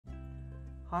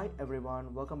Hi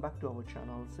everyone, welcome back to our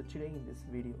channel. So today in this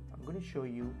video I'm going to show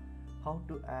you how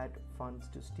to add funds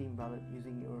to Steam Wallet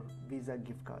using your Visa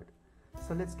gift card.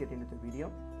 So let's get into the video.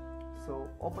 So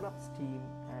open up Steam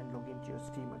and log into your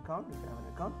Steam account if you have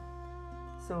an account.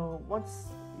 So once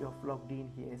you're logged in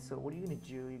here, so what are you going to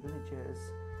do? You're going to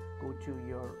just go to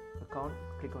your account,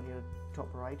 click on your top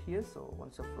right here. So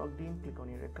once you're logged in, click on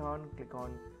your account, click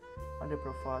on under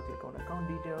profile, click on account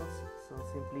details. So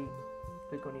simply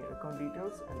click on your account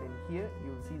details, and then here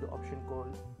you will see the option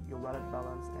called your wallet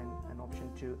balance and an option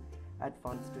to add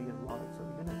funds to your wallet. So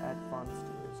we're going to add funds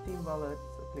to your Steam wallet,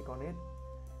 so click on it,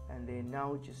 and then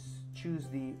now just choose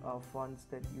the funds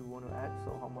that you want to add.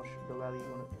 So how much the value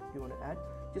you want to add.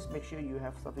 Just make sure you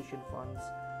have sufficient funds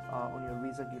on your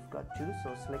Visa gift card too,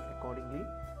 so select accordingly.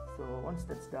 So once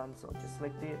that's done, so just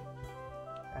select it,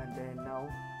 and then now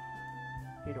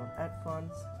hit on add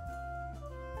funds,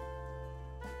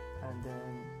 and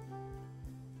then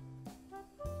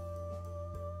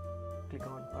click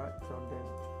on alright. So then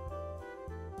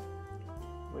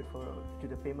wait for to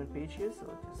the payment page here. So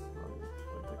just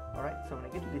alright. So when I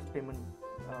get to this payment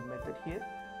method here,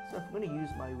 so if I'm going to use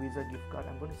my Visa gift card,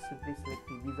 I'm going to simply select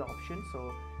the Visa option.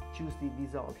 So choose the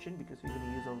Visa option because we're going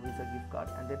to use our Visa gift card,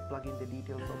 and then plug in the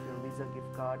details of your Visa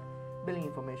gift card, billing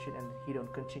information, and hit on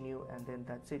continue, and then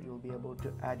that's it. You'll be able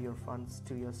to add your funds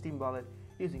to your Steam wallet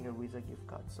using your Visa gift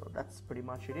card. So that's pretty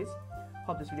much it is.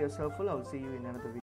 Hope this video is helpful. I will see you in another video.